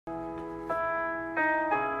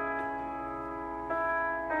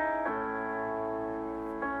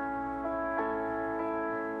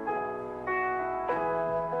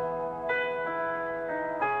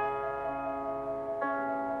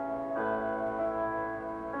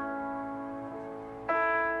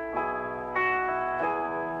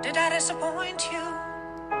Did I disappoint you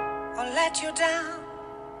or let you down?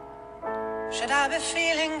 Should I be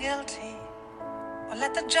feeling guilty or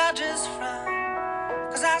let the judges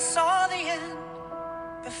frown? 'Cause I saw the end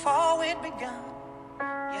before we'd begun.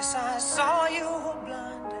 Yes, I saw you were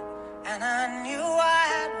blinded and I knew I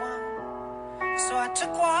had won. So I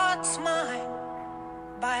took what's mine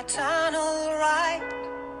by eternal right.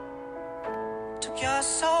 Took your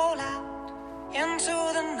soul out into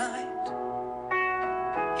the night.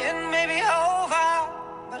 It may be over,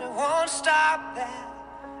 but it won't stop there.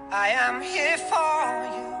 I am here for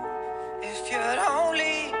you, if you'd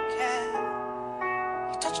only care.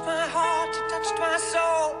 You touched my heart, you touched my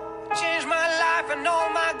soul, you changed my life and all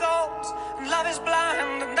my goals. And love is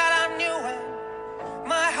blind, and that I knew when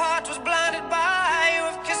my heart was blinded by you.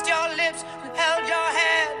 I've kissed your lips and held your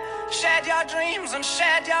head, shared your dreams and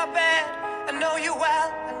shared your bed. I know you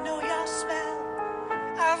well, I know your smell.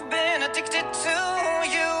 I've been addicted to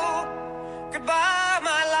you. Goodbye,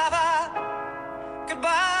 my lover.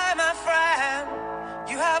 Goodbye, my friend.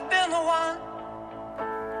 You have been the one.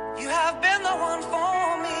 You have been the one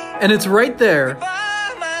for me. And it's right there.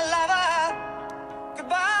 Goodbye, my lover.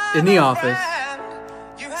 Goodbye, in The my Office, friend.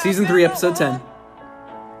 You have Season been 3, the Episode 10, one.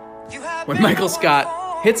 You have when been Michael the one Scott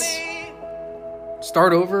for hits me.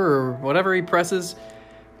 start over or whatever he presses,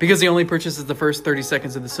 because he only purchases the first 30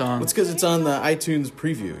 seconds of the song. It's because it's on the iTunes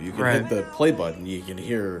preview. You can Right. hit the play button. You can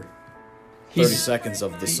hear 30 seconds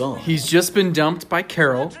of the song. He's just been dumped by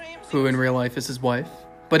Carol, who in real life is his wife,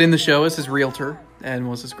 but in the show is his realtor and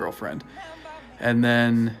was his girlfriend. And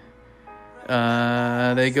then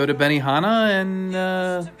they go to Benihana, and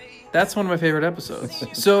that's one of my favorite episodes.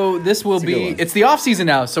 So this will It's a good be... one. It's the off-season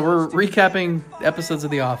now, so we're recapping episodes of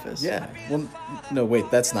The Office. Yeah. Well, no, wait,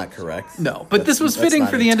 that's not correct. No, but this was That's fitting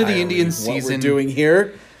not for the end of the entirely Indians what season. we're doing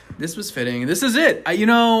here. This was fitting. This is it.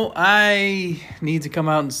 I need to come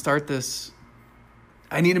out and start this.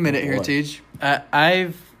 I need a minute here, What? Tej. I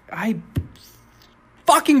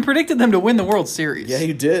fucking predicted them to win the World Series. Yeah,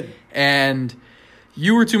 you did. And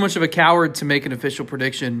you were too much of a coward to make an official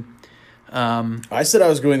prediction. I said I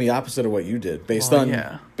was going the opposite of what you did. Based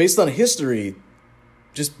on history,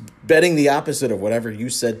 just betting the opposite of whatever you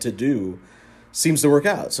said to do seems to work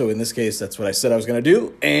out. So in this case, that's what I said I was going to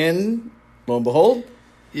do. And lo and behold,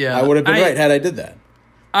 Yeah, I would have been right had I did that.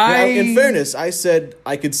 Now, in fairness, I said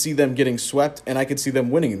I could see them getting swept and I could see them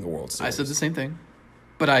winning the World Series. I said the same thing,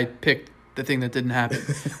 but I picked the thing that didn't happen.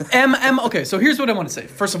 Okay, so here's what I want to say.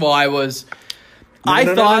 First of all,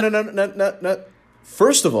 No.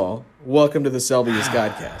 First of all, welcome to the Selby's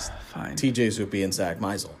Godcast. Fine. TJ Zuppe and Zack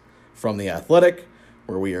Meisel from The Athletic,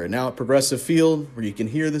 where we are now at Progressive Field, where you can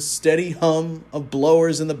hear the steady hum of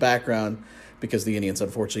blowers in the background because the Indians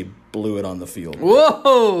unfortunately blew it on the field.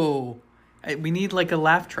 Whoa! We need like a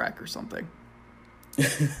laugh track or something.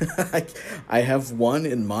 I have one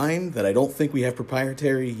in mind that I don't think we have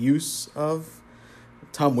proprietary use of.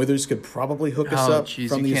 Tom Withers could probably hook us up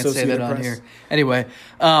from the you can't say Associated that on Press. here. Anyway,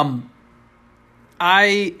 I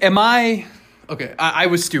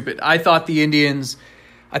was stupid. I thought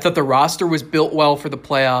the roster was built well for the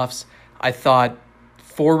playoffs. I thought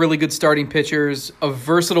 4 really good starting pitchers, a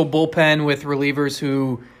versatile bullpen with relievers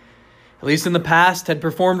who, at least in the past, had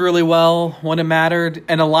performed really well when it mattered,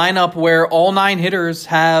 and a lineup where all 9 hitters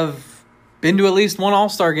have been to at least one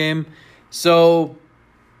All-Star game. So,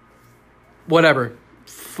 whatever.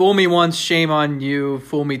 Fool me once, shame on you.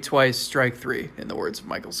 Fool me twice, strike 3, in the words of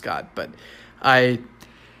Michael Scott. But am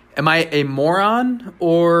I a moron,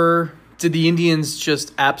 or did the Indians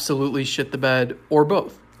just absolutely shit the bed, or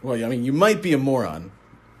both? Well, I mean, you might be a moron,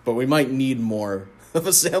 but we might need more of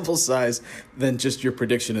a sample size than just your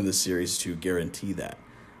prediction in the series to guarantee that.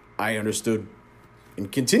 I understood and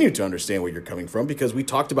continue to understand where you're coming from because we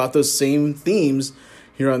talked about those same themes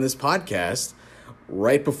here on this podcast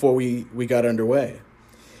right before we got underway.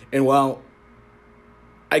 And while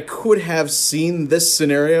I could have seen this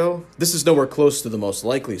scenario, this is nowhere close to the most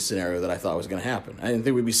likely scenario that I thought was going to happen. I didn't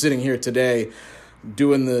think we'd be sitting here today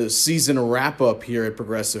doing the season wrap-up here at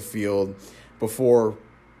Progressive Field before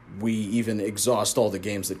we even exhaust all the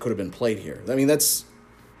games that could have been played here. I mean, there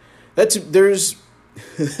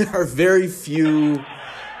are very few... Nothing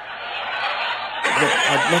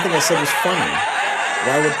I said was funny.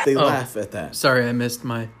 Why would they laugh at that? Sorry, I missed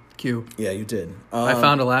my cue. Yeah, you did. I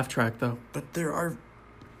found a laugh track, though. But there are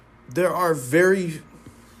very...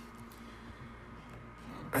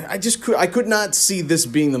 I could not see this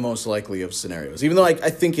being the most likely of scenarios, even though I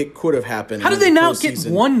think it could have happened. How did they now get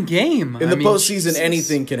one game? In the postseason,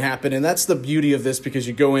 anything can happen, and that's the beauty of this because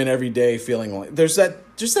you go in every day feeling like there's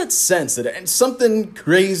that sense that and something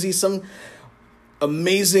crazy, some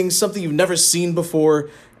amazing, something you've never seen before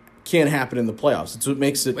can't happen in the playoffs. It's what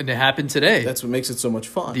makes it. And it happened today. That's what makes it so much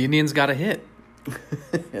fun. The Indians got a hit.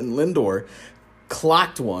 And Lindor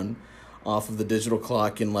clocked one off of the digital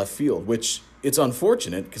clock in left field, which it's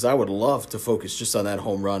unfortunate because I would love to focus just on that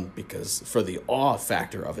home run because for the awe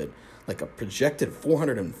factor of it, like a projected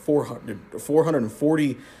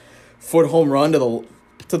 440-foot home run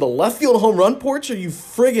to the left field home run porch. Are you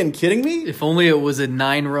friggin' kidding me? If only it was a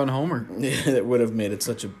 9-run homer. Yeah, it would have made it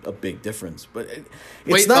such a big difference. But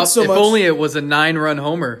it's not so much. If only it was a 9-run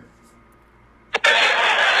homer.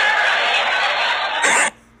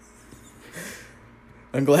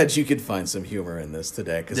 I'm glad you could find some humor in this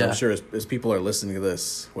today because I'm sure as people are listening to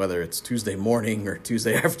this, whether it's Tuesday morning or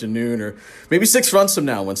Tuesday afternoon or maybe 6 months from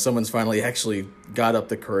now when someone's finally actually got up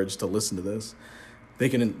the courage to listen to this, they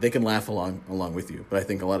can laugh along with you. But I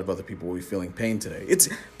think a lot of other people will be feeling pain today.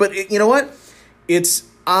 You know what? It's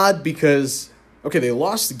odd because, okay, they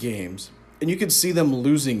lost the games and you could see them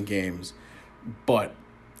losing games, but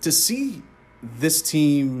to see this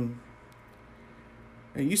team...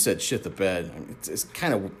 You said shit the bed. I mean, it's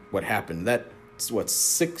kind of what happened. That's what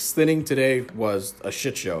 6th inning today was a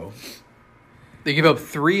shit show. They gave up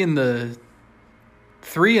 3 and then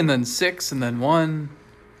 6 and then 1.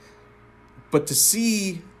 But to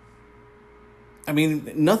see, I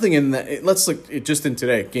mean, nothing in that. Let's look just in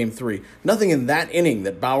today, Game 3. Nothing in that inning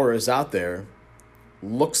that Bauer is out there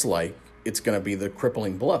looks like it's going to be the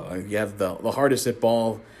crippling blow. I mean, you have the hardest hit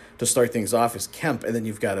ball to start things off is Kemp, and then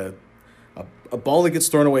you've got a ball that gets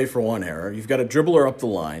thrown away for 1 error. You've got a dribbler up the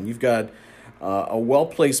line. You've got a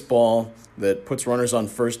well-placed ball that puts runners on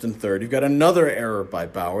first and third. You've got another error by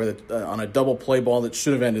Bauer that, on a double play ball that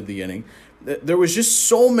should have ended the inning. There was just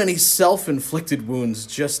so many self-inflicted wounds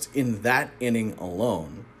just in that inning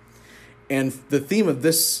alone. And the theme of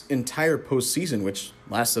this entire postseason, which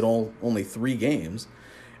lasted only 3 games,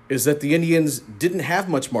 is that the Indians didn't have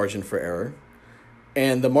much margin for error.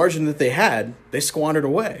 And the margin that they had, they squandered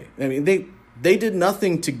away. I mean, they did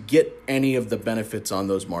nothing to get any of the benefits on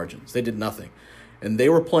those margins. They did nothing. And they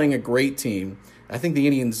were playing a great team. I think the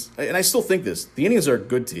Indians, and I still think this, the Indians are a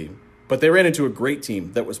good team, but they ran into a great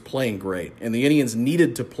team that was playing great. And the Indians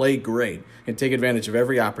needed to play great and take advantage of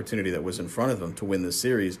every opportunity that was in front of them to win this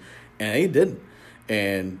series. And they didn't.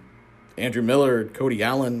 And Andrew Miller, Cody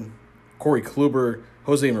Allen, Corey Kluber,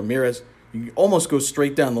 Jose Ramirez, you almost go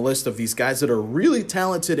straight down the list of these guys that are really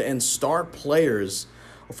talented and star players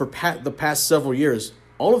for the past several years.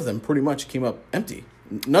 All of them pretty much came up empty.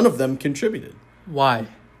 None of them contributed. Why?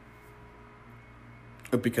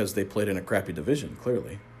 Because they played in a crappy division,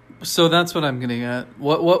 clearly. So that's what I'm getting at.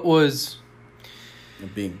 What was...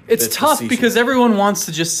 It's tough facetious. Because everyone wants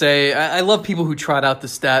to just say, I love people who trot out the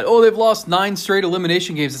stat, they've lost 9 straight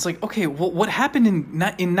elimination games. It's like, okay, well, what happened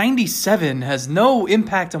in 97 has no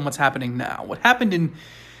impact on what's happening now. What happened in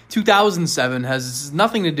 2007 has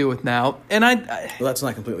nothing to do with now. And well, that's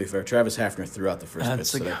not completely fair. Travis Hafner threw out the first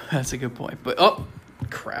pitch today. That's a good point. But,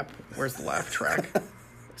 crap. Where's the laugh track?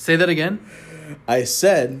 Say that again? I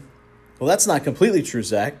said... Well, that's not completely true,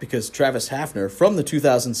 Zach, because Travis Hafner, from the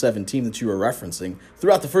 2007 team that you were referencing,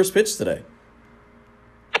 threw out the first pitch today.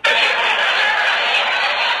 There's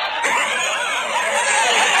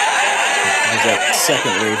that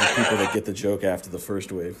second wave of people that get the joke after the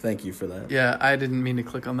first wave. Thank you for that. Yeah, I didn't mean to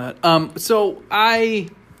click on that.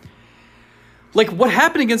 What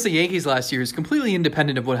happened against the Yankees last year is completely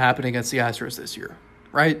independent of what happened against the Astros this year,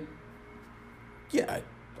 right? Yeah,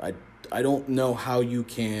 I don't know how you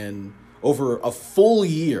can... over a full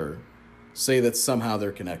year, say that somehow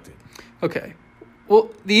they're connected. Okay.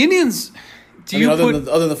 Well, the Indians... other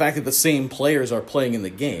than the fact that the same players are playing in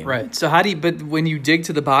the game. Right. So but when you dig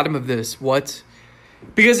to the bottom of this, what...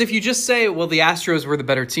 Because if you just say, well, the Astros were the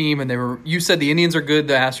better team, and you said the Indians are good,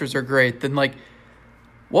 the Astros are great, then,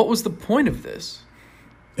 what was the point of this?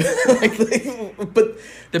 The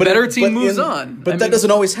better team moves on. But that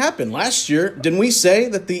doesn't always happen. Last year, didn't we say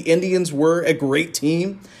that the Indians were a great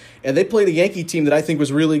team? And they played a Yankee team that I think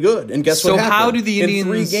was really good. And guess what happened? So how do the Indians...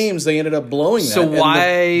 In 3 games, they ended up blowing that. So why...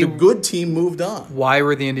 And the good team moved on. Why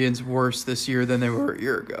were the Indians worse this year than they were a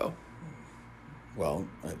year ago? Well,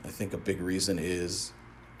 I think a big reason is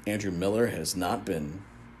Andrew Miller has not been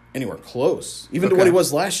anywhere close, even to what he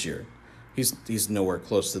was last year. He's nowhere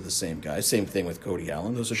close to the same guy. Same thing with Cody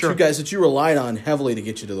Allen. Those are 2 guys that you relied on heavily to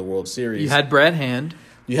get you to the World Series. You had Brad Hand.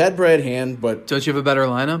 But... Don't you have a better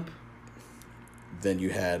lineup? Than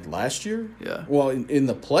you had last year? Yeah. Well, in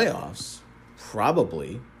the playoffs,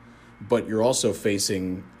 probably, but you're also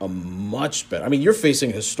facing a much better... I mean, you're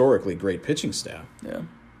facing a historically great pitching staff. Yeah.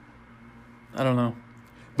 I don't know.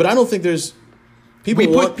 But I don't think there's...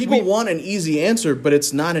 People want an easy answer, but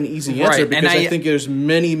it's not an easy answer because I think there's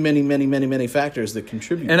many factors that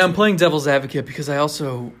contribute. And I'm playing devil's advocate because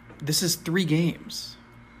this is 3 games.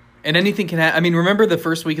 And anything can happen. I mean, remember the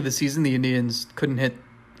first week of the season, the Indians couldn't hit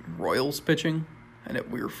Royals pitching? And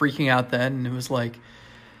we were freaking out then. And it was like,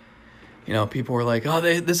 people were like,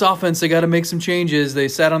 this offense, they got to make some changes. They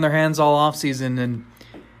sat on their hands all offseason.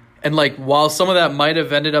 And like, while some of that might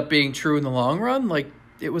have ended up being true in the long run, like,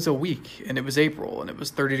 it was a week, and it was April, and it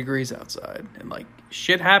was 30 degrees outside. And, like,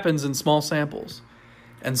 shit happens in small samples.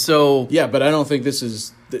 And so... Yeah, but I don't think this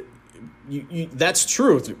is... that's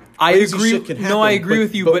true. I agree. Shit can happen, I agree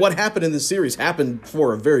with you. But what happened in the series happened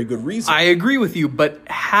for a very good reason. I agree with you, but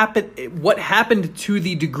what happened to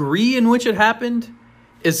the degree in which it happened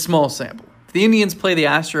is small sample. If the Indians play the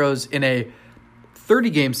Astros in a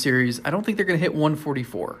 30-game series, I don't think they're going to hit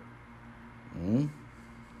 144. Mm-hmm.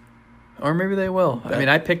 Or maybe they will. I mean,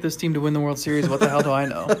 I picked this team to win the World Series. What the hell do I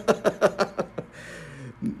know?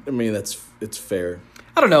 I mean, it's fair.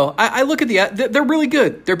 I don't know. I look at they're really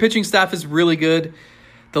good. Their pitching staff is really good.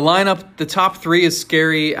 The lineup, the top 3 is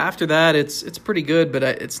scary. After that, it's pretty good, but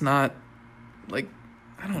it's not, like,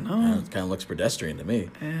 I don't know. It kind of looks pedestrian to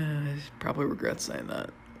me. I probably regret saying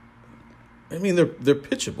that. I mean, they're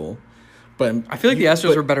pitchable, but... I feel like the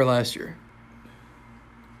Astros were better last year.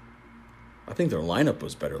 I think their lineup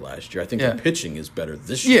was better last year. I think their pitching is better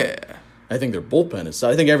this year. Yeah. I think their bullpen is...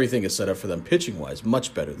 I think everything is set up for them pitching-wise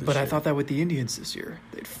much better this year. But I thought that with the Indians this year.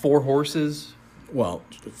 They had 4 horses. Well,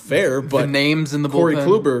 fair, but... The names in the Corey bullpen.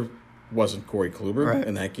 Kluber wasn't Corey Kluber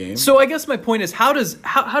in that game. So I guess my point is, how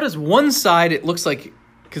does one side... It looks like...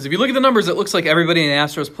 Because if you look at the numbers, it looks like everybody in the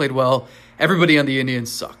Astros played well. Everybody on the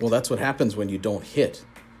Indians sucked. Well, that's what happens when you don't hit.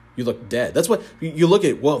 You look dead. That's what you look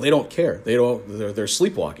at. Well, they don't care. They're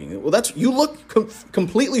sleepwalking. Well, you look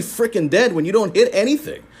completely freaking dead when you don't hit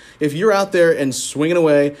anything. If you're out there and swinging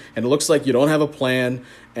away and it looks like you don't have a plan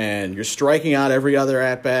and you're striking out every other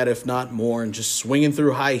at bat, if not more, and just swinging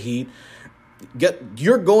through high heat,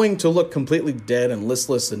 you're going to look completely dead and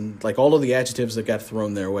listless and like all of the adjectives that got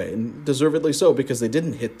thrown their way, and deservedly so because they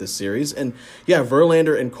didn't hit this series. And yeah,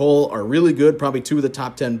 Verlander and Cole are really good, probably 2 of the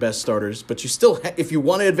top 10 best starters, but you still, if you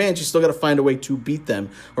want to advance, you still got to find a way to beat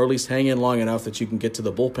them, or at least hang in long enough that you can get to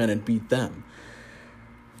the bullpen and beat them.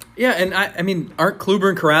 Yeah, and I mean, aren't Kluber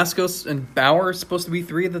and Carrasco and Bauer supposed to be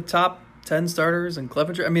 3 of the top 10 starters, and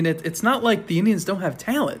Clevenger? I mean, it's not like the Indians don't have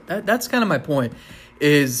talent. That's kind of my point,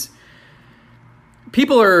 is...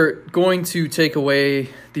 People are going to take away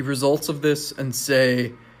the results of this and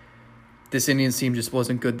say this Indians team just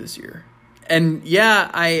wasn't good this year. And yeah,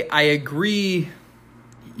 I agree.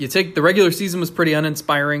 You take the regular season was pretty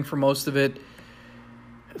uninspiring for most of it.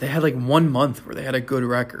 They had like 1 month where they had a good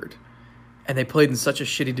record, and they played in such a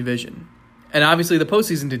shitty division. And obviously the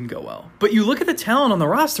postseason didn't go well. But you look at the talent on the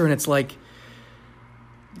roster, and it's like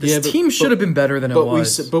this team should have been better than it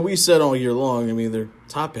was. But we said all year long, I mean, they're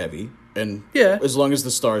top heavy. And as long as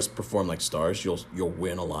the stars perform like stars, you'll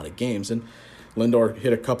win a lot of games. And Lindor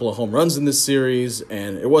hit a couple of home runs in this series,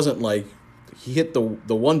 and it wasn't like he hit the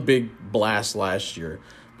one big blast last year.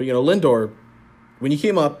 But, Lindor, when he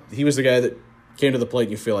came up, he was the guy that came to the plate,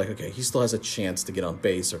 and you feel like, okay, he still has a chance to get on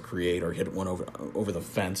base or create or hit one over the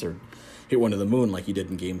fence or hit one to the moon like he did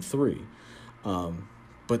in Game 3.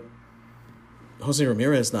 But Jose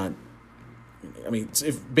Ramirez not... I mean,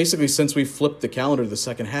 basically since we flipped the calendar, the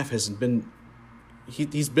second half hasn't been...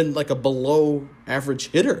 He's been like a below-average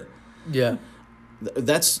hitter. Yeah.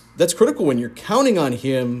 That's critical when you're counting on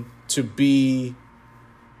him to be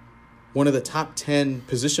one of the top 10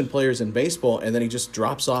 position players in baseball, and then he just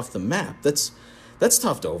drops off the map. That's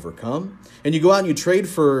tough to overcome. And you go out and you trade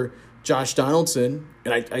for Josh Donaldson,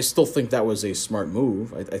 and I still think that was a smart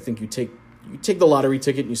move. I think you take the lottery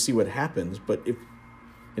ticket and you see what happens, but if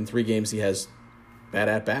in 3 games he has bad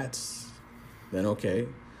at-bats, then okay.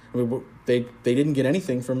 I mean, they didn't get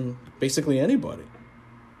anything from basically anybody.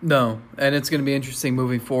 No, and it's going to be interesting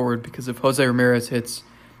moving forward because if Jose Ramirez hits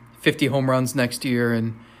 50 home runs next year,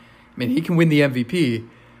 and I mean, he can win the MVP,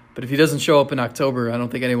 but if he doesn't show up in October, I don't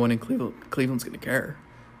think anyone in Cleveland's going to care.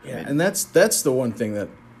 Yeah, and that's the one thing that,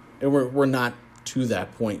 and we're not to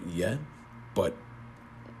that point yet, but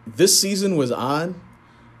this season was odd.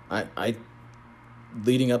 I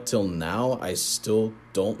leading up till now, I still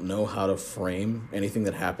don't know how to frame anything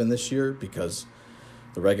that happened this year because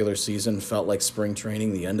the regular season felt like spring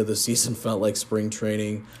training. The end of the season felt like spring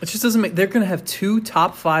training. It just doesn't make... They're going to have 2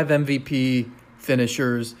 top 5 MVP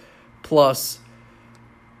finishers plus,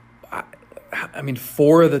 I mean,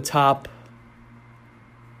 4 of the top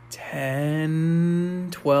 10,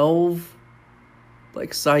 12,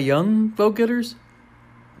 like Cy Young vote getters.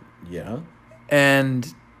 Yeah.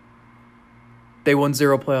 and they won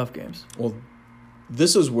 0 playoff games. Well,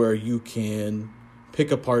 this is where you can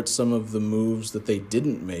pick apart some of the moves that they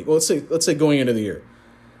didn't make. Well, let's say going into the year,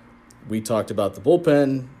 we talked about the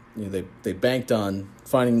bullpen. They banked on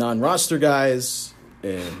finding non-roster guys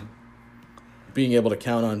and being able to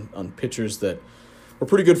count on pitchers that were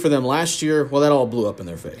pretty good for them last year. Well, that all blew up in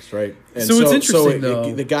their face, right? And so it's interesting,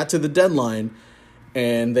 though. They got to the deadline,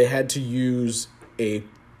 and they had to use a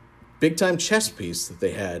big-time chess piece that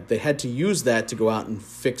they had. They had to use that to go out and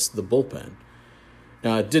fix the bullpen.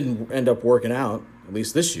 Now, it didn't end up working out, at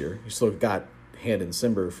least this year. You still got Hand and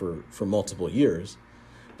Simber for multiple years.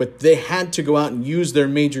 But they had to go out and use their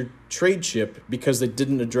major trade chip because they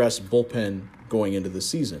didn't address bullpen going into the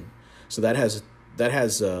season. So that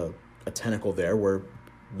has a tentacle there where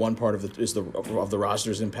one part of the roster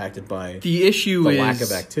is impacted by the lack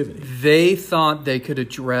of activity. They thought they could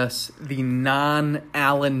address the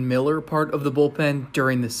non-Alan Miller part of the bullpen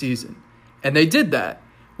during the season, and they did that.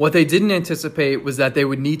 What they didn't anticipate was that they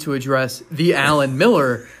would need to address the Alan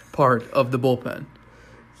Miller part of the bullpen.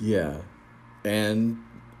 Yeah, and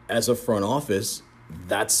as a front office,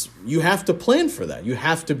 you have to plan for that. You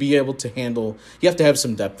have to be able to handle. You have to have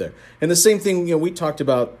some depth there. And the same thing, we talked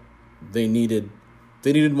about. They needed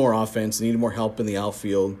more offense. They needed more help in the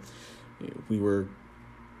outfield. We were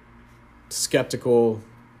skeptical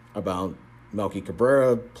about Melky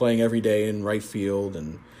Cabrera playing every day in right field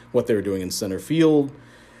and what they were doing in center field.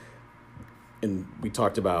 And we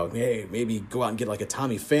talked about, hey, maybe go out and get like a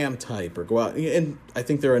Tommy Pham type or go out. And I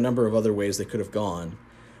think there are a number of other ways they could have gone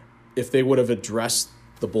if they would have addressed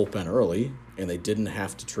the bullpen early and they didn't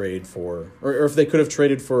have to trade for, or if they could have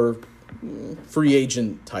traded for free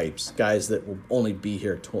agent types, guys that will only be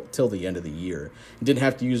here till the end of the year. You didn't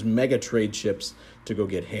have to use mega trade chips to go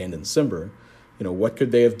get Hand and Simber. What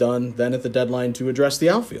could they have done then at the deadline to address the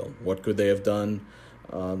outfield? What could they have done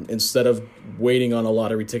instead of waiting on a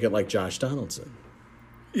lottery ticket like Josh Donaldson?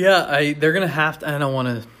 Yeah, they're going to have to, I don't want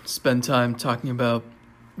to spend time talking about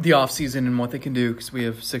the offseason and what they can do because we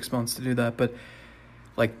have 6 months to do that, but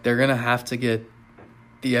they're going to have to get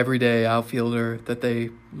the everyday outfielder that they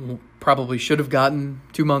probably should have gotten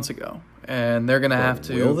 2 months ago. And they're going to have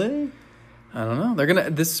to. Will they? I don't know.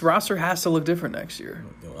 This roster has to look different next year.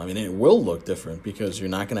 I mean, it will look different because you're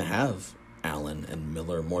not going to have Allen and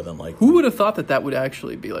Miller more than likely. Who would have thought that would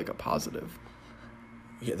actually be a positive?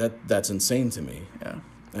 Yeah, that's insane to me. Yeah.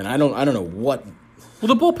 And I don't know what.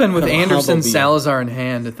 Well, the bullpen with Anderson, Salazar, and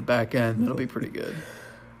Hand at the back end, that'll be pretty good.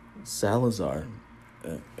 Salazar.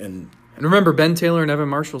 And remember, Ben Taylor and Evan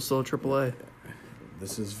Marshall still at AAA.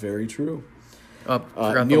 This is very true.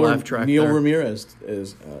 Forgot the laugh track Neil there. Ramirez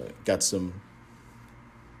is got some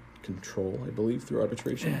control, I believe, through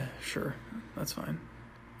arbitration. Yeah, sure. That's fine.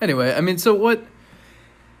 Anyway, I mean, so what...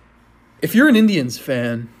 If you're an Indians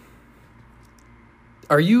fan,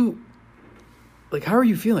 are you... how are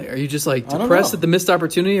you feeling? Are you just, depressed at the missed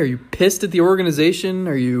opportunity? Are you pissed at the organization?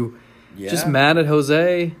 Are you just mad at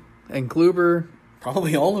Jose and Kluber?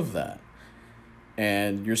 Probably all of that.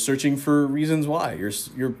 And you're searching for reasons why.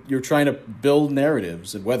 You're trying to build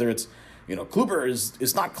narratives, and whether it's, Kluber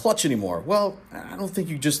is not clutch anymore. Well, I don't think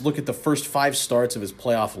you just look at the first 5 starts of his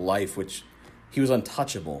playoff life, which he was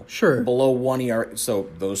untouchable. Sure. Below 1 ERA. So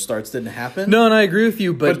those starts didn't happen. No, and I agree with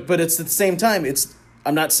you, but it's at the same time,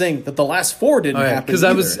 I'm not saying that the last 4 didn't happen. Because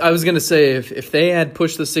I was going to say if they had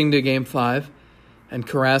pushed this thing to Game 5, and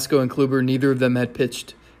Carrasco and Kluber, neither of them had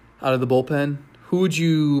pitched out of the bullpen, who would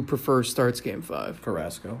you prefer starts Game 5?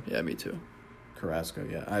 Carrasco. Yeah, me too. Carrasco,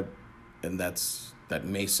 yeah. That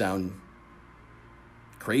may sound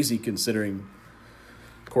crazy considering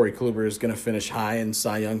Corey Kluber is going to finish high in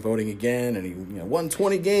Cy Young voting again, and he won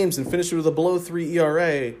 20 games and finished with a below 3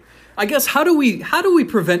 ERA. I guess how do we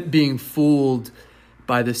prevent being fooled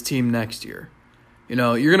by this team next year?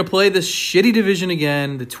 You're going to play this shitty division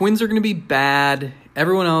again. The Twins are going to be bad.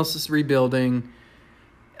 Everyone else is rebuilding.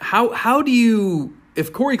 How do you,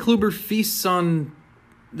 if Corey Kluber feasts on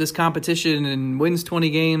this competition and wins 20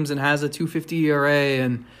 games and has a 2.50 ERA,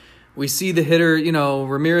 and we see the hitter,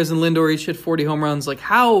 Ramirez and Lindor each hit 40 home runs,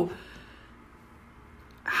 how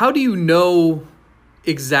do you know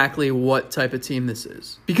exactly what type of team this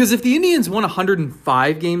is? Because if the Indians won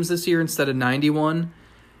 105 games this year instead of 91,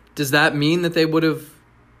 does that mean that they would have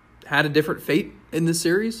had a different fate in this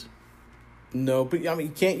series? No, but I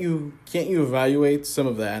mean, can't you evaluate some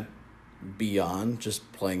of that beyond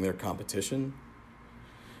just playing their competition?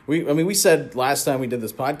 We said last time we did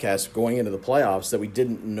this podcast going into the playoffs that we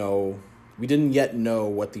didn't yet know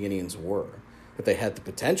what the Indians were, that they had the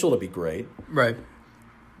potential to be great, right?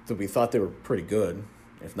 That we thought they were pretty good,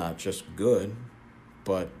 if not just good,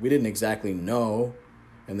 but we didn't exactly know,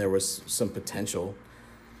 and there was some potential.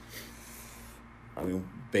 I mean,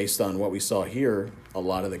 based on what we saw here, a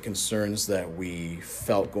lot of the concerns that we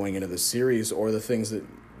felt going into the series, or the things that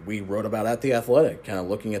we wrote about at The Athletic, kind of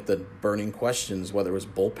looking at the burning questions, whether it was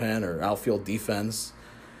bullpen or outfield defense.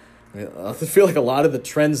 I mean, I feel like a lot of the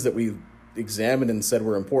trends that we examined and said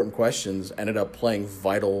were important questions ended up playing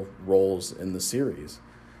vital roles in the series.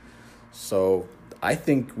 So I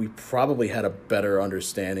think we probably had a better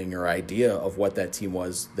understanding or idea of what that team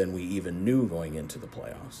was than we even knew going into the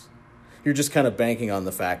playoffs. You're just kind of banking on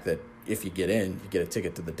the fact that if you get in, you get a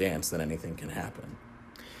ticket to the dance, then anything can happen.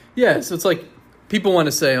 Yeah, so it's like people want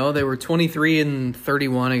to say, oh, they were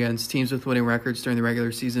 23-31 against teams with winning records during the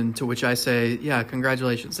regular season, to which I say, yeah,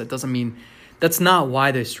 congratulations. That doesn't mean – that's not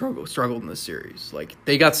why they struggled in this series. Like,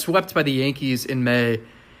 they got swept by the Yankees in May,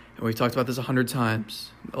 and we've talked about this 100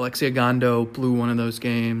 times. Alexia Gondo blew one of those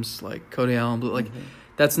games. Like, Cody Allen blew – like,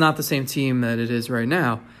 that's not the same team that it is right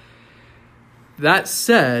now. That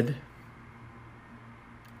said –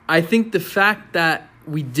 I think the fact that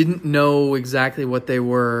we didn't know exactly what they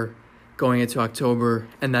were going into October,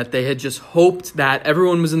 and that they had just hoped that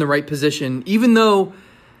everyone was in the right position, even though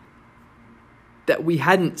that we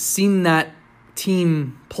hadn't seen that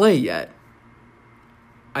team play yet,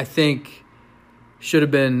 I think should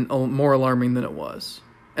have been more alarming than it was.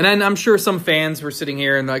 And I'm sure some fans were sitting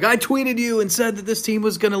here and like, I tweeted you and said that this team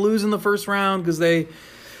was going to lose in the first round because they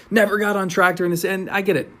never got on track during this. And I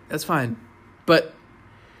get it. That's fine. But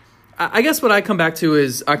I guess what I come back to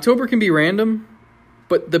is October can be random,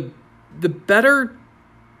 but the better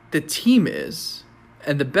the team is,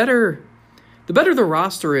 and the better the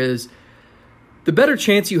roster is, the better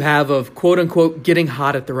chance you have of quote unquote getting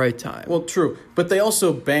hot at the right time. Well, true, but they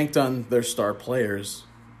also banked on their star players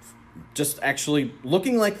just actually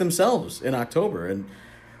looking like themselves in October. And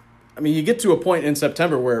I mean, you get to a point in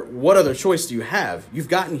September where what other choice do you have? You've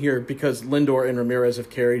gotten here because Lindor and Ramirez have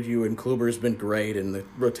carried you, and Kluber's been great, and the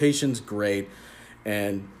rotation's great.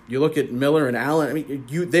 And you look at Miller and Allen. I mean,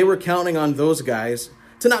 they were counting on those guys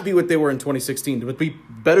to not be what they were in 2016, but be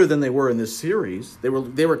better than they were in this series. They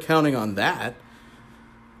were counting on that.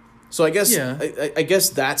 So I guess I guess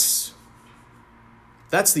that's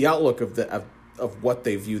the outlook of what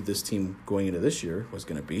they viewed this team going into this year was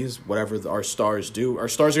going to be, is whatever our stars do. Our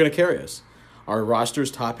stars are going to carry us. Our roster's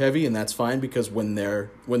top heavy, and that's fine because when they're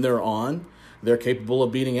on, they're capable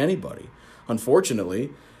of beating anybody.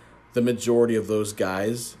 Unfortunately, the majority of those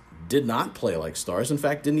guys did not play like stars. In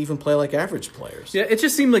fact, didn't even play like average players. Yeah, it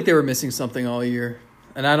just seemed like they were missing something all year,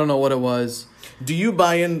 and I don't know what it was. Do you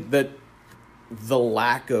buy in that the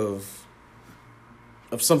lack of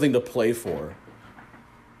something to play for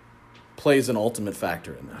plays an ultimate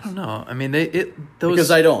factor in this? I don't know. I mean, because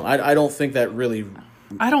I don't think that really.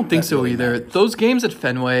 I don't think so really either. matters. Those games at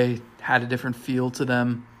Fenway had a different feel to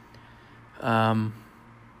them.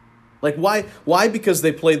 Like why? Because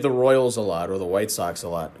they played the Royals a lot or the White Sox a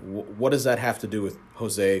lot. What does that have to do with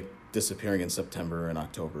Jose disappearing in September and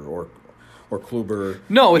October, or Kluber?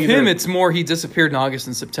 No, with him, it's more he disappeared in August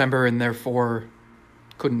and September, and therefore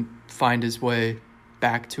couldn't find his way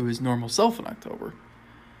back to his normal self in October.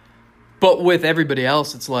 But with everybody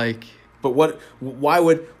else, it's like. But why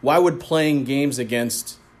would playing games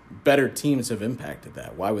against better teams have impacted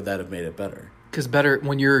that? Why would that have made it better? Because better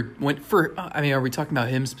are we talking about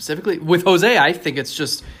him specifically? With Jose, I think it's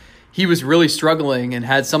just he was really struggling and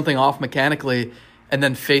had something off mechanically, and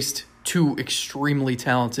then faced two extremely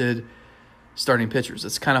talented starting pitchers.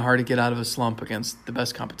 It's kind of hard to get out of a slump against the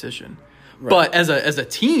best competition. Right. But as a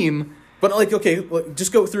team, but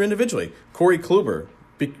just go through individually. Corey Kluber.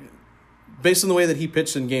 Based on the way that he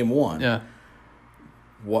pitched in Game 1, yeah.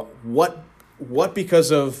 What because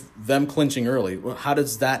of them clinching early? How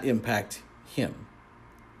does that impact him?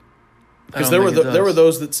 Because there were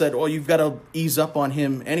those that said, "Oh, you've got to ease up on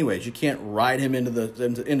him, anyways. You can't ride him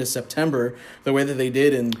into September the way that they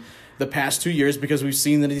did in the past 2 years because we've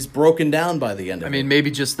seen that he's broken down by the end of it." I mean, maybe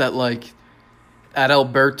just that Adalberto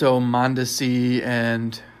Mondesi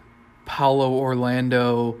and Paulo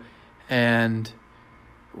Orlando and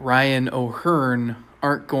Ryan O'Hearn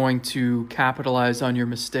aren't going to capitalize on your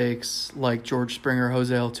mistakes like George Springer,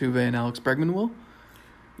 Jose Altuve, and Alex Bregman will.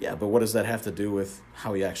 Yeah, but what does that have to do with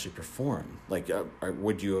how he actually performed?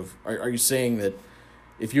 Are you saying that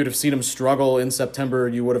if you'd have seen him struggle in September,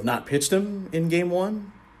 you would have not pitched him in Game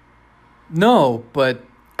 1? No, but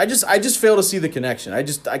I just fail to see the connection.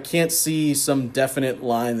 I can't see some definite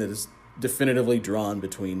line that is definitively drawn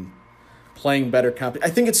between playing better I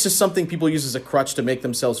think it's just something people use as a crutch to make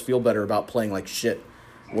themselves feel better about playing like shit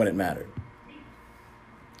when it mattered.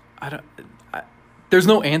 there's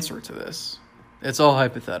no answer to this. It's all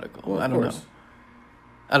hypothetical. Well, I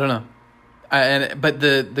don't know. But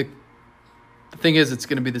the thing is, it's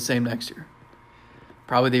going to be the same next year.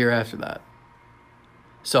 Probably the year after that.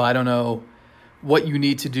 So I don't know what you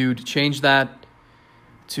need to do to change that,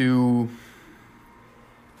 to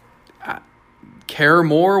care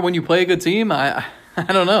more when you play a good team. I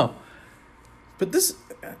don't know. But this,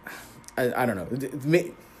 I don't know.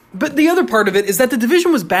 But the other part of it is that the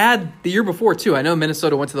division was bad the year before, too. I know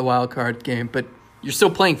Minnesota went to the wild card game, but you're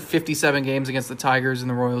still playing 57 games against the Tigers and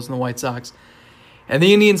the Royals and the White Sox. And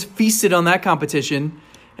the Indians feasted on that competition,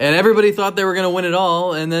 and everybody thought they were going to win it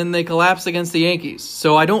all, and then they collapsed against the Yankees.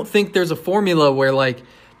 So I don't think there's a formula where, like,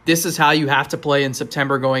 this is how you have to play in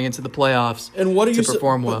September going into the playoffs and what are you to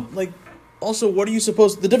perform well. Like, also, what are you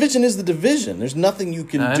supposed... The division is the division. There's nothing you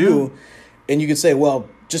can do, and you can say, well,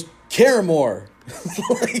 just care more.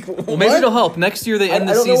 Like, well, maybe it'll help. Next year they end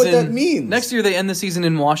the season. I don't know what that means. Next year they end the season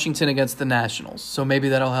in Washington against the Nationals. So maybe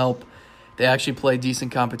that'll help. They actually play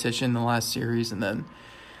decent competition in the last series, and then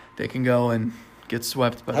they can go and get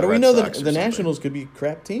swept by the Red Sox. How do we know that the Nationals could be a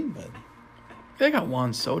crap team? But they got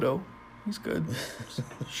Juan Soto. He's good.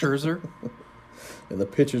 Scherzer. And the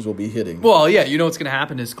pitchers will be hitting. Well, yeah, you know what's going to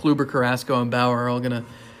happen is Kluber, Carrasco, and Bauer are all going to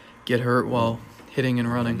get hurt while hitting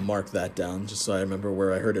and running. Mark that down just so I remember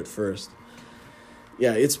where I heard it first.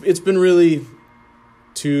 Yeah, it's been really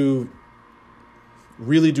to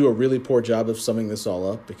really do a really poor job of summing this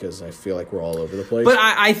all up because I feel like we're all over the place. But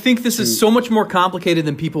I think this is so much more complicated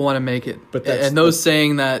than people want to make it. But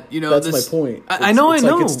saying that, you know, that's this, my point. I know.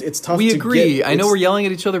 It's tough. We to agree. Get, I know we're yelling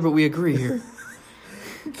at each other, but we agree here.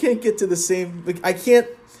 You can't get to the same. Like, I can't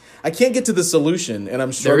get to the solution, and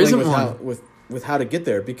I'm struggling with how to get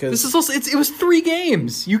there because this is also it was 3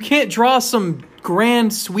 games. You can't draw some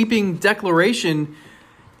grand sweeping declaration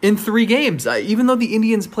in 3 games, even though the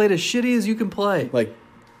Indians played as shitty as you can play. Like,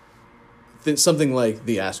 something like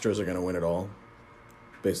the Astros are going to win it all,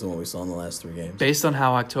 based on what we saw in the last 3 games. Based on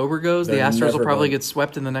how October goes, the Astros will probably get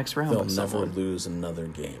swept in the next round. They'll never lose another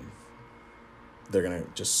game. They're going to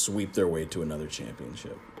just sweep their way to another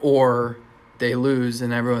championship. Or they lose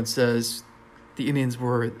and everyone says the Indians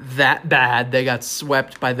were that bad. They got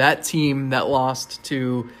swept by that team that lost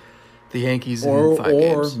to the Yankees in 5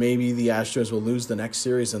 games. Or maybe the Astros will lose the next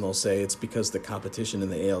series and they'll say it's because the competition in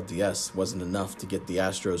the ALDS wasn't enough to get the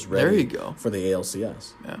Astros ready for the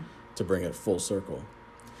ALCS. Yeah. To bring it full circle.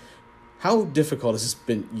 How difficult has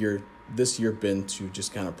this year been to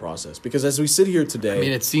just kind of process? Because as we sit here today... I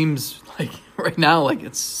mean, it seems like right now like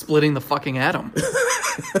it's splitting the fucking atom.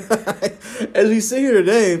 As we sit here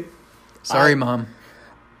today... Sorry, Mom.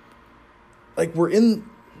 Like, we're in...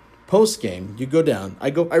 Post-game, you go down. I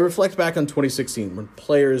reflect back on 2016 when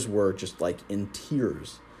players were just like in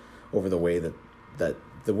tears over the way that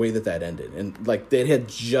ended, and like they had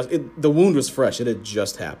the wound was fresh. It had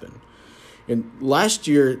just happened. And last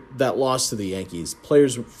year, that loss to the Yankees,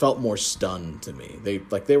 players felt more stunned to me.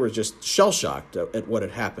 They were just shell shocked at what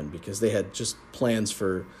had happened because they had just plans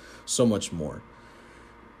for so much more.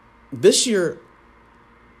 This year.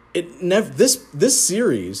 This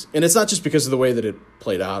series, and it's not just because of the way that it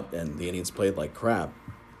played out and the Indians played like crap.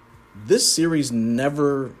 This series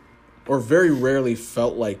never, or very rarely,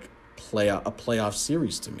 felt like a playoff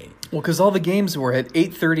series to me. Well, because all the games were at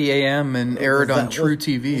 8:30 a.m. and aired on True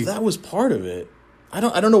TV. Well, that was part of it. I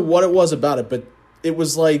don't know what it was about it, but it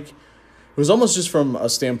was almost just from a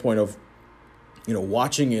standpoint of, you know,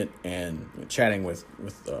 watching it and chatting with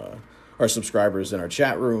our subscribers in our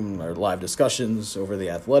chat room, our live discussions over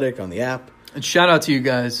The Athletic on the app. And shout out to you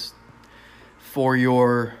guys for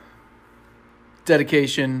your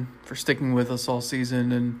dedication, for sticking with us all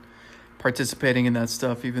season and participating in that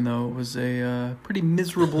stuff, even though it was a pretty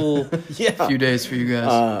miserable few days for you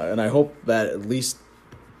guys. And I hope that at least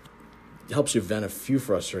helps you vent a few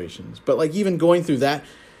frustrations. But like even going through that,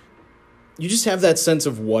 you just have that sense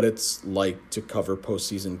of what it's like to cover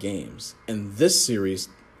postseason games. And this series...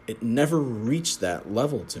 It never reached that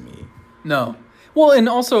level to me. No. Well, and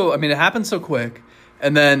also, I mean, it happened so quick.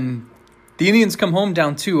 And then the Indians come home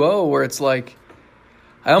down 2-0 where it's like,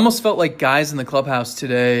 I almost felt like guys in the clubhouse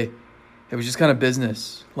today, it was just kind of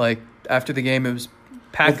business. Like, after the game, it was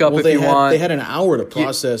pack up if you want. They had an hour to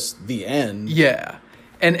process the end. Yeah.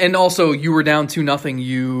 And also, you were down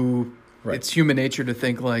 2-0. Right. It's human nature to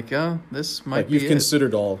think like, oh, this might be You've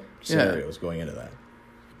considered all scenarios going into that.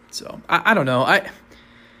 So, I don't know.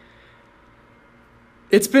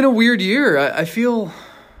 It's been a weird year. I feel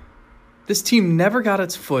this team never got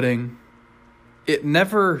its footing. It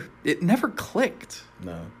never clicked.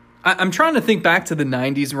 No. I'm trying to think back to the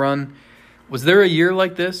 90s run. Was there a year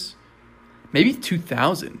like this? maybe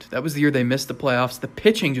 2000. That was the year they missed the playoffs. The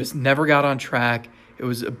pitching just never got on track. It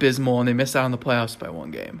was abysmal, and they missed out on the playoffs by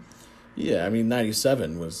one game. Yeah, I mean,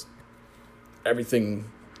 97 was everything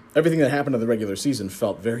that happened in the regular season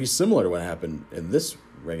felt very similar to what happened in this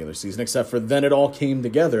regular season, except for then it all came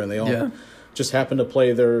together, and they all just happened to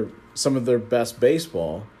play some of their best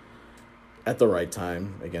baseball at the right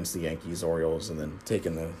time against the Yankees, Orioles, and then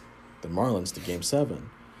taking the Marlins to Game 7.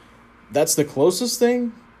 That's the closest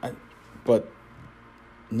thing, but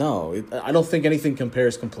no, I don't think anything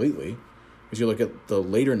compares completely. If you look at the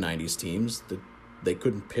later 90s teams, they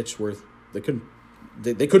couldn't pitch they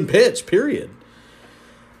couldn't pitch, period.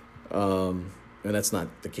 And that's not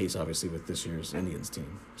the case, obviously, with this year's Indians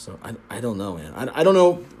team. So I don't know, man. I don't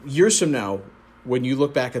know. Years from now, when you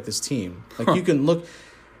look back at this team, you can look.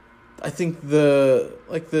 I think the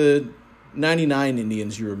 99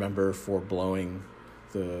 Indians you remember for blowing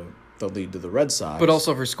the lead to the Red Sox, but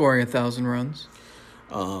also for scoring 1,000 runs.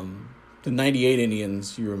 The 98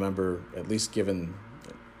 Indians you remember at least giving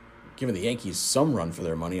the Yankees some run for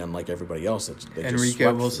their money, unlike everybody else.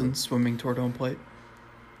 Enrique Wilson swimming toward home plate.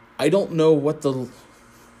 I don't know what the...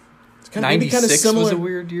 It's kind of 96 was a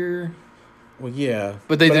weird year. Well, yeah.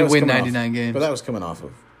 But they did win 99 games. But that was coming off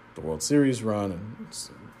of the World Series run. And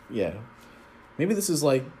yeah. Maybe this is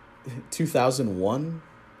like 2001,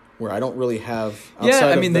 where I don't really have... Yeah,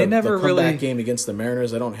 I mean, they never the comeback game against the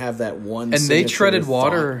Mariners, I don't have that one... And they treaded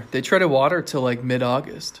water. They treaded water till like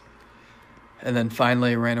mid-August. And then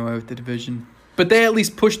finally ran away with the division. But they at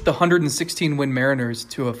least pushed the 116-win Mariners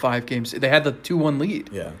to a 5-game... They had the 2-1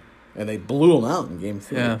 lead. Yeah, and they blew them out in Game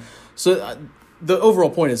 3. Yeah. So the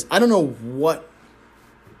overall point is, I don't know what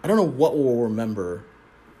we'll remember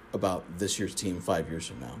about this year's team 5 years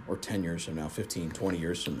from now, or 10 years from now, 15, 20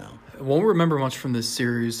 years from now. I won't remember much from this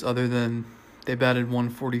series other than they batted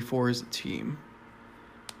 144 as a team.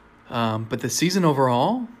 But the season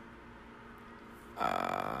overall...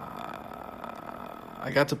 I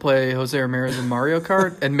got to play Jose Ramirez in Mario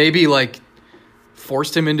Kart and maybe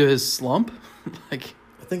forced him into his slump. I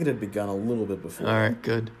think it had begun a little bit before. All right,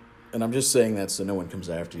 good. And I'm just saying that so no one comes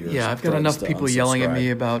after you. Yeah, I've got enough people yelling at me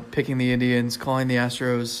about picking the Indians, calling the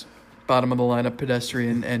Astros bottom of the lineup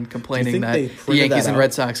pedestrian, and complaining that the Yankees and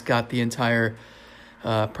Red Sox got the entire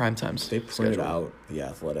primetime They printed out The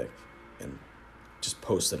Athletic and just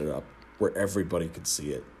posted it up where everybody could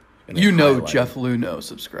see it. Jeff Luno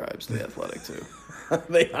subscribes to The Athletic, too.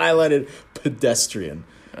 They highlighted pedestrian.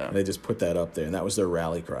 Yeah. And they just put that up there, and that was their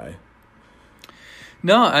rally cry.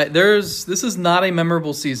 No, this is not a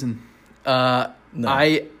memorable season. No.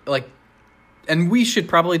 And we should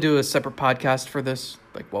probably do a separate podcast for this,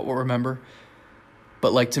 what we'll remember.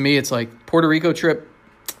 But to me, it's Puerto Rico trip,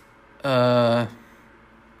 Jose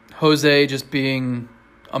just being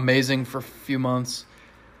amazing for a few months,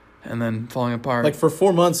 and then falling apart. For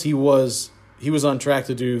 4 months, he was on track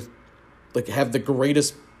to do, have the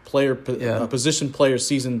greatest position player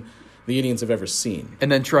season the Indians have ever seen.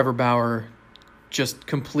 And then Trevor Bauer just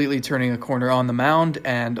completely turning a corner on the mound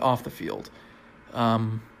and off the field.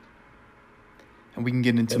 And we can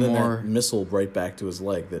get into and then more. That missile right back to his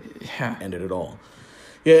leg that ended it all.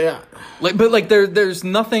 Yeah. There's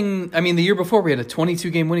nothing. I mean, the year before we had a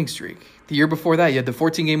 22-game winning streak. The year before that, you had the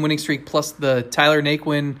 14-game winning streak plus the Tyler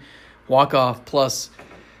Naquin walk-off plus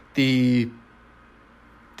the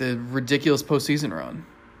ridiculous postseason run.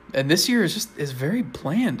 And this year is very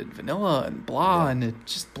bland and vanilla and blah, and it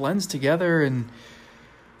just blends together. And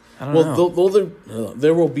I don't know.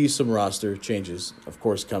 There will be some roster changes, of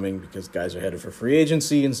course, coming because guys are headed for free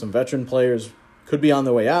agency, and some veteran players could be on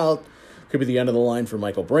their way out. Could be the end of the line for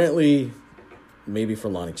Michael Brantley, maybe for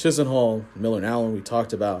Lonnie Chisenhall, Miller and Allen. We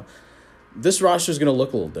talked about this roster is going to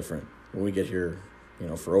look a little different when we get here,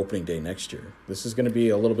 for opening day next year. This is going to be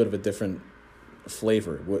a little bit of a different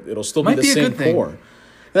flavor. It'll still be the same core.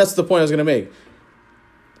 That's the point I was going to make.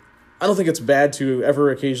 I don't think it's bad to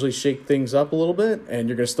ever occasionally shake things up a little bit, and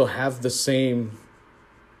you're going to still have the same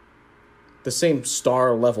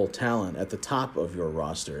star level talent at the top of your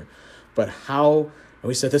roster. But how, and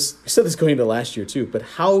we said this going into last year too, but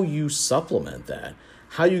how you supplement that,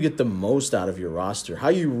 how you get the most out of your roster, how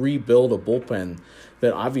you rebuild a bullpen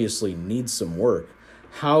that obviously needs some work,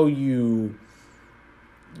 how you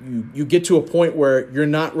get to a point where you're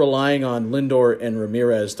not relying on Lindor and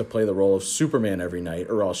Ramirez to play the role of Superman every night,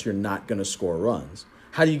 or else you're not going to score runs.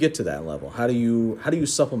 How do you get to that level? How do you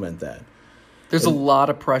supplement that? There's a lot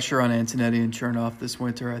of pressure on Antonetti and Chernoff this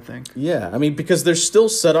winter, I think. Yeah, I mean, because they're still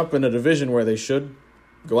set up in a division where they should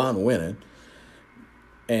go out and win it,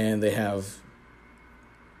 and they have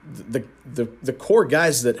the core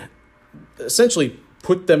guys that essentially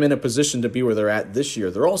put them in a position to be where they're at this year.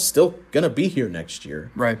 They're all still going to be here next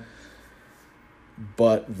year. Right.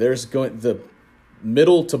 But the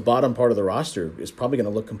middle to bottom part of the roster is probably going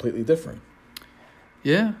to look completely different.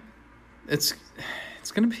 Yeah. It's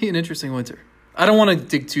going to be an interesting winter. I don't want to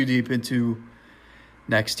dig too deep into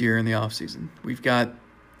next year in the offseason. We've got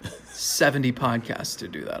 70 podcasts to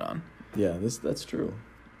do that on. Yeah, that's true.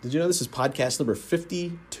 Did you know this is podcast number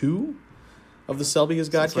 52 of the Selby is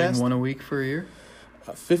Godcast? It's like one a week for a year.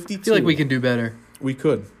 52. I feel like we can do better. We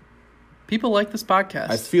could. People like this podcast.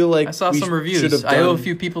 I feel like I saw we some reviews. should have I done... owe a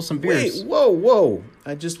few people some beers. Wait, whoa.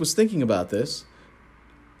 I just was thinking about this.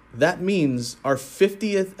 That means our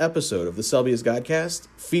 50th episode of the Selby is Godcast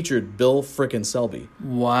featured Bill frickin' Selby.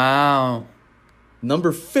 Wow.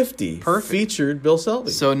 Number 50 Perfect. Featured Bill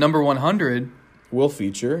Selby. So number 100 will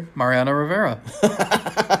feature Mariano Rivera.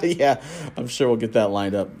 Yeah, I'm sure we'll get that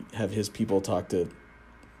lined up. Have his people talk to...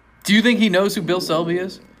 Do you think he knows who Bill Selby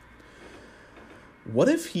is? What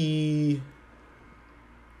if he...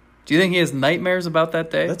 Do you think he has nightmares about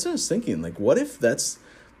that day? That's what I was thinking. Like, what if that's...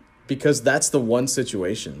 Because that's the one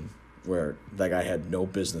situation where that guy had no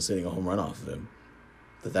business hitting a home run off of him.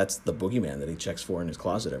 That's the boogeyman that he checks for in his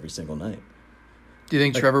closet every single night. Do you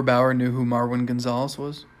think Trevor Bauer knew who Marwin Gonzalez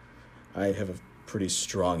was? I have a pretty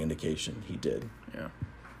strong indication he did. Yeah.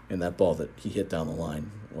 And that ball that he hit down the line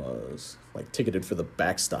was like ticketed for the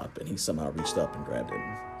backstop, and he somehow reached up and grabbed it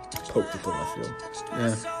and poked it to left field.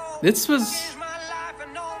 Yeah. This was...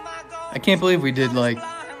 I can't believe we did like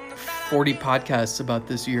 40 podcasts about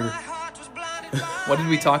this year. What did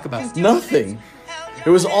we talk about? Nothing. It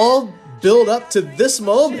was all build up to this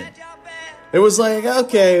moment. It was like,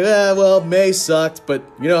 okay, well, May sucked, but,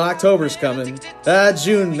 October's coming.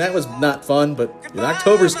 June, that was not fun, but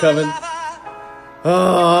October's coming.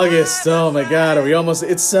 Oh, August, oh my God, are we almost...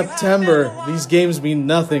 It's September. These games mean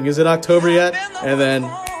nothing. Is it October yet? And then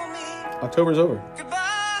October's over.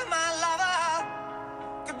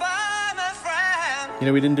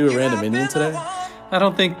 We didn't do a random Indian today. I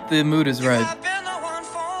don't think the mood is right.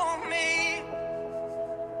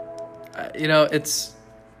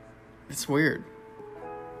 It's weird.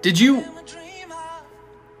 Do you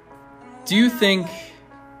think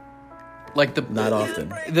like the... Not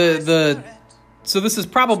often. So this is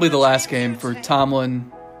probably the last game for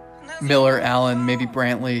Tomlin, Miller, Allen, maybe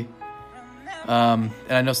Brantley. And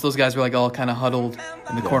I know those guys were like all kind of huddled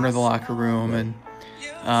in the corner of the locker room. And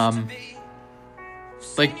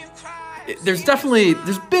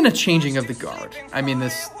there's been a changing of the guard. I mean,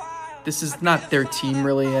 this is not their team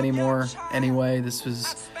really anymore anyway. This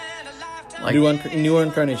was like... New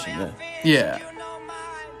incarnation, yeah. Yeah.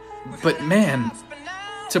 But man,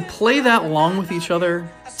 to play that long with each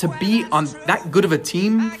other, to be on that good of a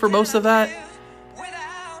team for most of that,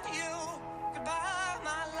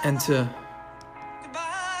 and to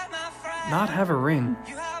not have a ring.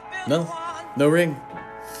 No ring.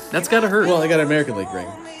 That's got to hurt. Well, I got an American League ring,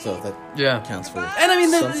 so that counts for... And I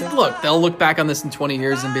mean, look, they'll look back on this in 20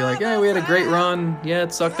 years and be like, yeah, we had a great run. Yeah,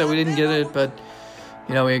 it sucked that we didn't get it, but,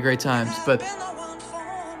 we had great times. But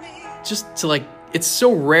just to, it's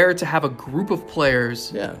so rare to have a group of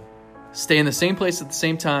players stay in the same place at the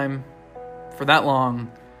same time for that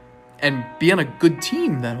long and be on a good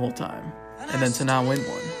team that whole time and then to not win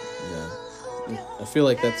one. Yeah. I feel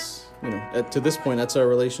like that's, to this point, that's our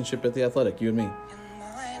relationship at The Athletic, you and me.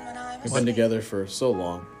 We've been together for so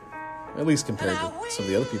long, at least compared to some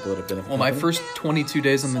of the other people that have been at the company. My first 22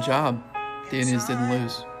 days on the job, the Indians didn't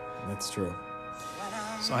lose. That's true.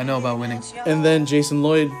 So I know about winning. And then Jason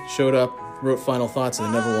Lloyd showed up, wrote final thoughts,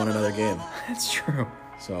 and never won another game. That's true.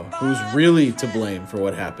 So who's really to blame for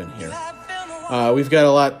what happened here? We've got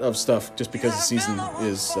a lot of stuff just because the season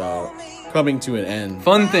is coming to an end.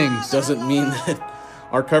 Fun things. Doesn't mean that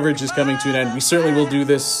our coverage is coming to an end. We certainly will do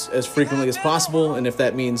this as frequently as possible, and if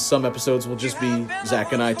that means some episodes will just be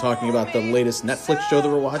Zack and I talking about the latest Netflix show that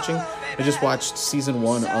we're watching. I just watched season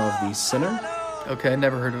 1 of The Sinner. Okay,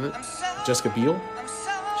 never heard of it. Jessica Biel.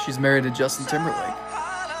 She's married to Justin Timberlake.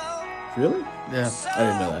 Really? Yeah. I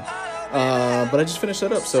didn't know that. But I just finished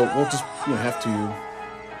that up, so we'll just have to,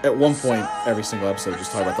 at one point, every single episode,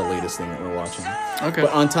 just talk about the latest thing that we're watching. Okay.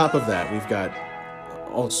 But on top of that, we've got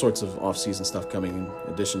all sorts of off-season stuff coming in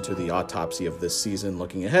addition to the autopsy of this season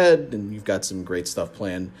looking ahead, and you've got some great stuff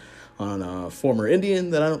planned on a former Indian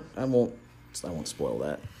that I won't spoil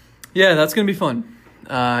that. Yeah, that's going to be fun.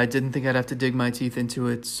 I didn't think I'd have to dig my teeth into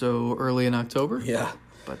it so early in October. Yeah.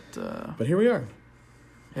 But here we are.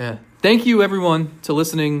 Yeah. Thank you, everyone, to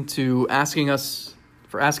listening, to asking us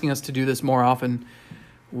to do this more often.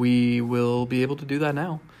 We will be able to do that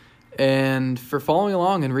now. And for following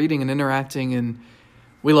along and reading and interacting, and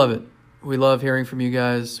we love it. We love hearing from you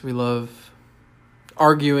guys. We love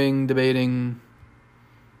arguing, debating,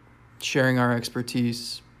 sharing our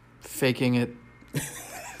expertise, faking it.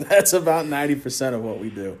 That's about 90% of what we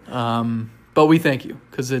do. But we thank you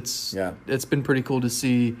because it's been pretty cool to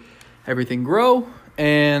see everything grow.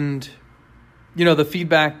 And, the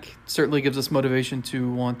feedback certainly gives us motivation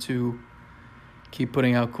to want to keep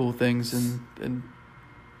putting out cool things and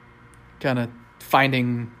kind of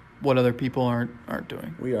finding what other people aren't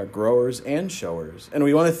doing. We are growers and showers. And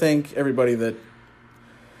we want to thank everybody that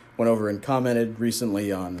went over and commented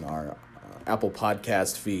recently on our Apple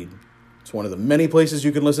Podcast feed. It's one of the many places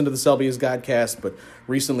you can listen to the Selby's Godcast, but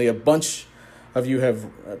recently a bunch of you have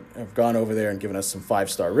gone over there and given us some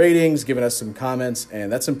 5-star ratings, given us some comments,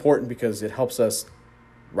 and that's important because it helps us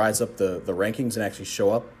rise up the rankings and actually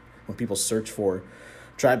show up when people search for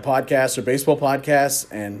Tribe podcasts or baseball podcasts,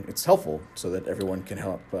 and it's helpful so that everyone can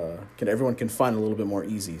everyone can find a little bit more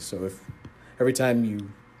easy. So if every time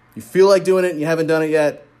you feel like doing it and you haven't done it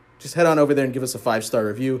yet, just head on over there and give us a 5-star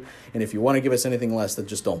review. And if you want to give us anything less, then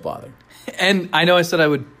just don't bother. And I know I said I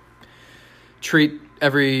would treat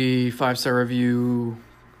every 5-star review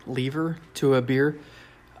lever to a beer.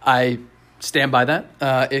 I stand by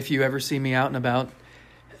that. If you ever see me out and about,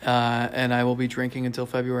 and I will be drinking until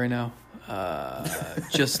February now,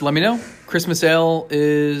 just let me know. Christmas ale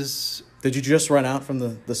is... Did you just run out from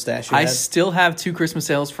the stash you I had? still have 2 Christmas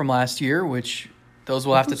ales from last year, which those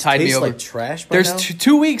will have to tide me over. Like trash by There's now?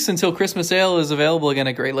 2 weeks until Christmas ale is available again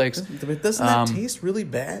at Great Lakes. But doesn't that taste really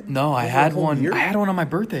bad? No, I had one. I had one on my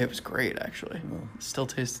birthday. It was great, actually. It still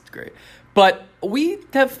tasted great. But we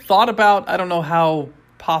have thought about, I don't know how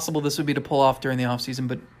possible this would be to pull off during the off season,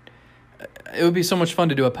 but it would be so much fun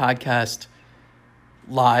to do a podcast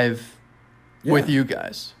live with you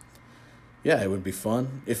guys. Yeah, it would be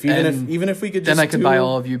fun. Even if we could just then I could buy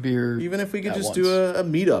all of you beer. Even if we could just once. do a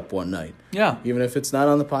meetup one night. Yeah. Even if it's not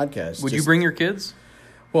on the podcast. Would you bring your kids?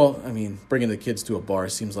 Well, I mean, bringing the kids to a bar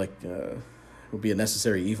seems like would be a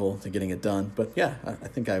necessary evil to getting it done. But yeah, I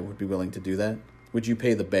think I would be willing to do that. Would you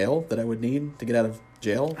pay the bail that I would need to get out of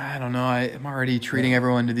jail? I don't know. I'm already treating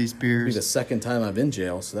everyone to these beers. It'd be the second time I've been in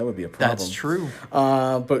jail, so that would be a problem. That's true.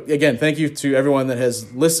 But again, thank you to everyone that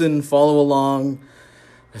has listened, follow along,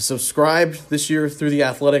 subscribed this year through The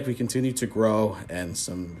Athletic. We continue to grow, and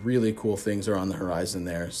some really cool things are on the horizon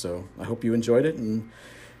there. So I hope you enjoyed it. And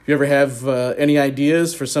if you ever have any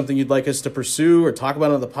ideas for something you'd like us to pursue or talk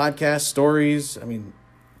about on the podcast, stories, I mean,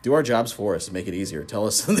 do our jobs for us and make it easier. Tell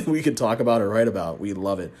us something we could talk about or write about. We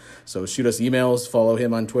love it. So shoot us emails. Follow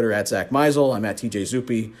him on Twitter at Zack Meisel. I'm at TJ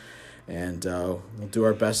Zuppe. And we'll do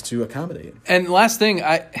our best to accommodate. And last thing,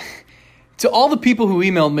 to all the people who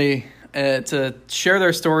emailed me to share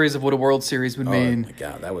their stories of what a World Series would mean. Oh, my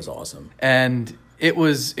God. That was awesome. And it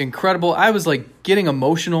was incredible. I was like getting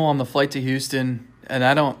emotional on the flight to Houston, and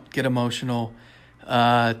I don't get emotional.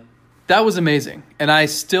 That was amazing. And I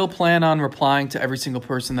still plan on replying to every single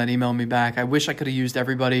person that emailed me back. I wish I could have used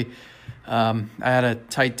everybody. I had a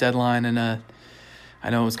tight deadline, and I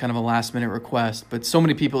know it was kind of a last-minute request, but so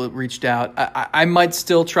many people reached out. I might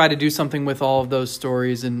still try to do something with all of those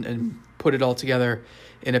stories and put it all together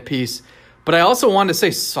in a piece. But I also wanted to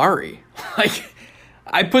say sorry.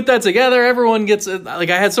 I put that together. Everyone gets it. I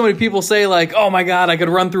had so many people say oh my God, I could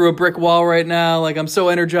run through a brick wall right now. I'm so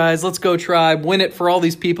energized. Let's go Tribe. Win it for all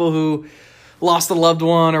these people who lost a loved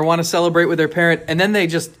one or want to celebrate with their parent. And then they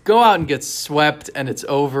just go out and get swept and it's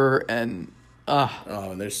over. And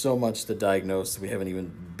and there's so much to diagnose. We haven't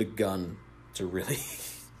even begun to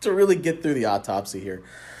really get through the autopsy here.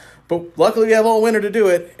 But luckily, we have all winter to do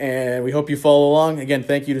it, and we hope you follow along. Again,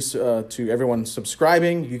 thank you to everyone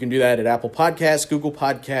subscribing. You can do that at Apple Podcasts, Google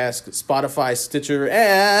Podcasts, Spotify, Stitcher,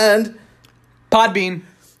 and Podbean,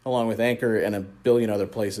 along with Anchor and a billion other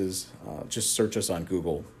places. Just search us on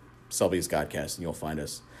Google, Selby's Godcast, and you'll find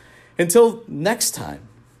us. Until next time,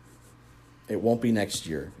 it won't be next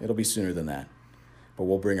year. It'll be sooner than that. But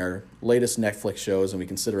we'll bring our latest Netflix shows, and we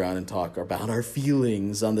can sit around and talk about our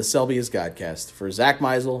feelings on the Selby's Godcast. For Zack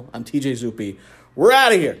Meisel, I'm TJ Zuppe. We're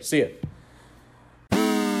out of here. See ya.